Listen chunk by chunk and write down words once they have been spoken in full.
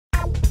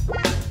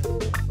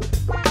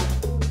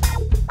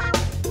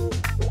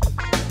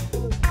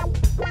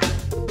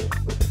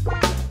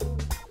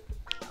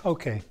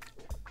Okay,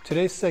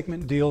 today's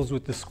segment deals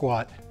with the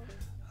squat.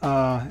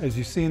 As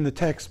you see in the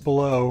text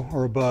below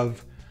or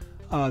above,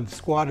 the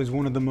squat is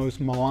one of the most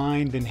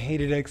maligned and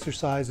hated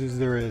exercises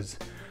there is.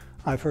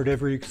 I've heard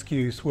every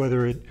excuse,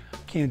 whether it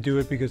can't do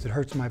it because it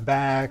hurts my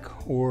back,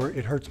 or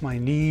it hurts my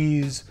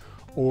knees,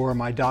 or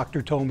my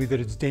doctor told me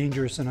that it's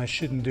dangerous and I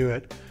shouldn't do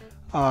it.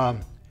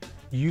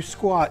 You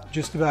squat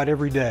just about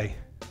every day,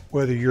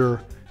 whether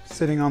you're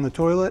sitting on the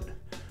toilet,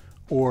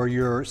 or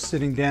you're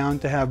sitting down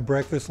to have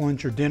breakfast,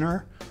 lunch, or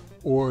dinner,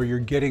 or you're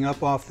getting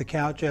up off the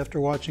couch after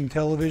watching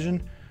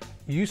television.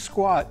 You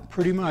squat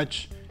pretty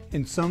much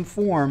in some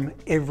form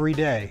every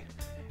day.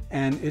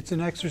 And it's an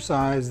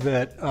exercise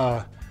that,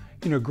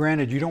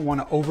 granted, you don't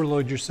want to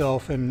overload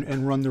yourself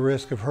and run the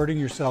risk of hurting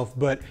yourself,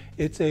 but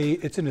it's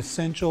an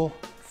essential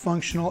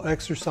functional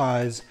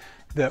exercise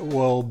that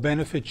will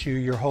benefit you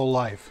your whole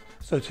life.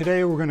 So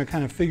today we're going to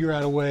kind of figure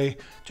out a way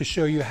to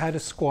show you how to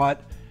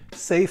squat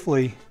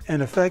safely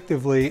and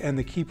effectively, and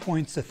the key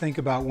points to think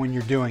about when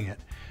you're doing it.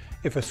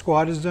 If a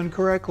squat is done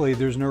correctly,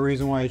 there's no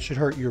reason why it should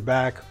hurt your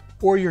back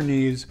or your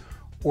knees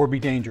or be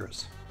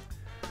dangerous.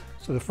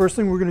 So the first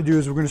thing we're going to do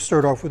is we're going to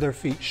start off with our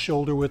feet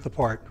shoulder width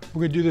apart.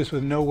 We're going to do this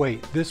with no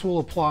weight. This will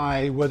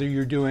apply whether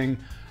you're doing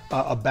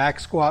a back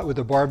squat with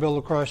a barbell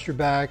across your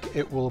back.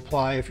 It will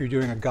apply if you're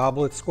doing a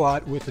goblet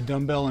squat with a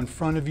dumbbell in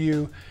front of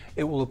you.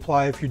 It will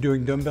apply if you're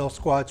doing dumbbell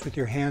squats with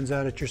your hands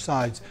out at your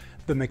sides.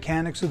 The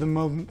mechanics of the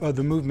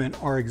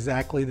movement are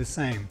exactly the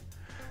same.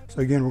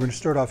 So again, we're going to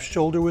start off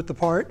shoulder width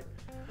apart.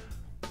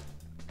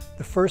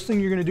 The first thing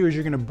you're going to do is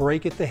you're going to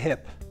break at the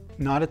hip,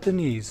 not at the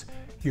knees.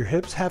 Your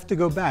hips have to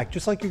go back,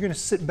 just like you're going to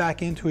sit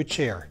back into a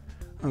chair.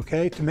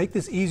 Okay, to make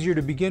this easier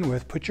to begin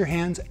with, put your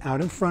hands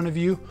out in front of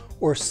you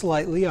or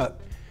slightly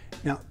up.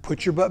 Now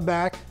put your butt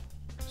back,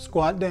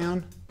 squat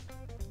down.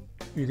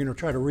 You're going to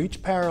try to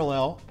reach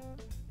parallel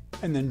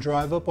and then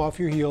drive up off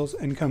your heels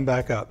and come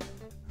back up.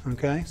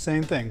 Okay,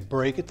 same thing,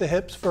 break at the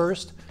hips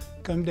first,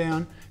 come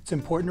down. It's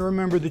important to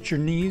remember that your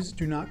knees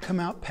do not come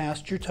out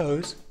past your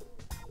toes.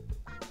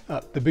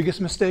 The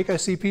biggest mistake I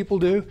see people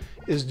do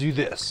is do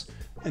this,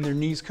 and their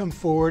knees come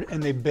forward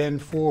and they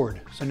bend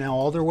forward. So now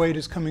all their weight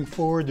is coming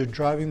forward, they're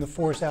driving the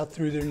force out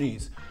through their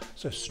knees.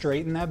 So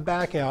straighten that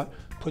back out,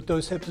 put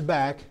those hips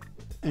back,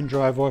 and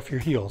drive off your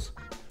heels.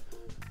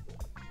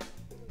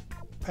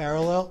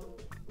 Parallel,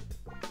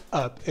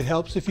 up. It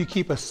helps if you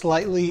keep a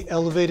slightly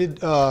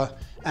elevated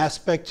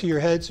aspect to your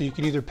head, so you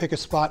can either pick a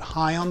spot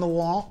high on the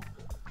wall,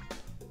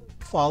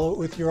 follow it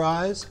with your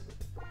eyes,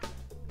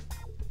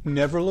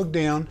 never look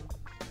down.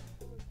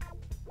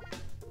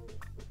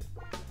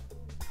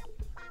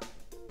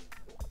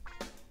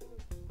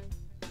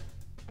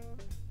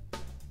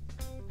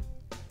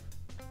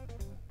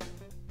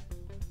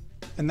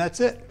 And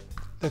that's it.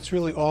 That's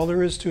really all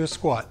there is to a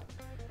squat.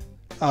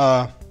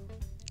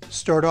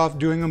 Start off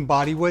doing them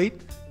body weight.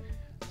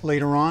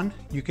 Later on,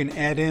 you can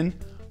add in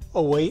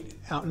a weight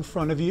out in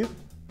front of you.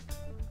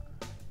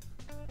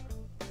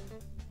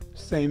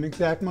 Same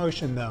exact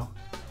motion though.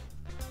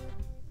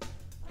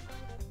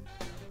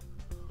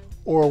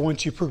 Or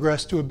once you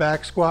progress to a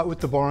back squat with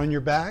the bar on your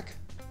back,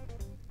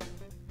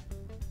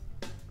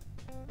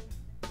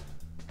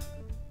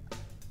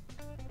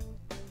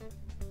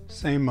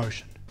 same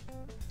motion.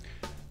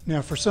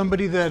 Now for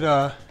somebody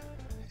that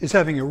is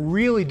having a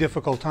really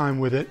difficult time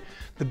with it,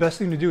 the best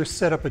thing to do is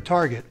set up a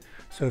target.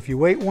 So if you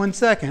wait 1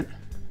 second,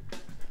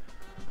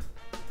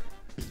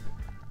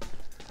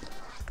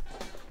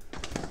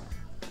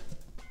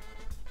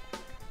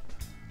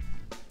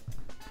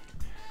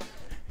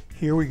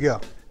 here we go.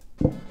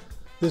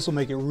 This will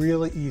make it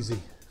really easy.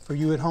 For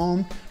you at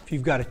home, if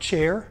you've got a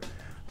chair,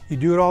 you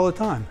do it all the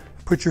time.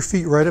 Put your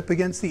feet right up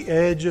against the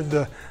edge of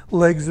the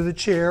legs of the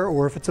chair,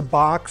 or if it's a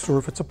box, or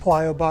if it's a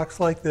plyo box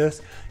like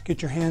this,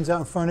 get your hands out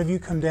in front of you,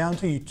 come down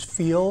till you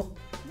feel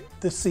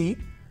the seat,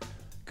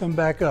 come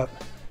back up.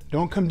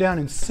 Don't come down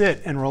and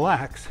sit and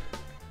relax.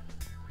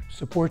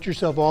 Support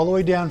yourself all the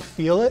way down,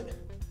 feel it,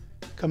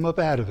 come up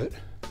out of it.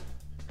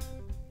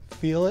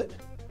 Feel it,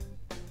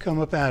 come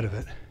up out of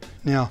it.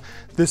 Now,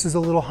 this is a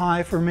little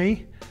high for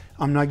me.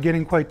 I'm not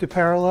getting quite to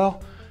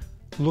parallel.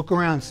 Look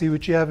around, see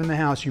what you have in the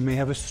house. You may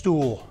have a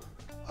stool.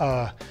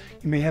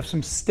 You may have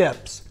some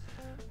steps.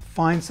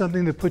 Find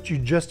something that puts you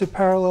just at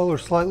parallel or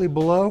slightly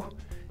below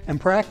and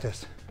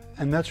practice.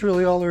 And that's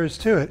really all there is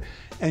to it.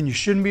 And you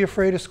shouldn't be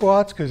afraid of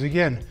squats because,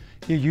 again,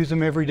 you use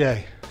them every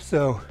day.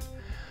 So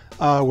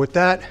with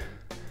that,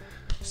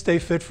 stay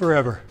fit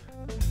forever.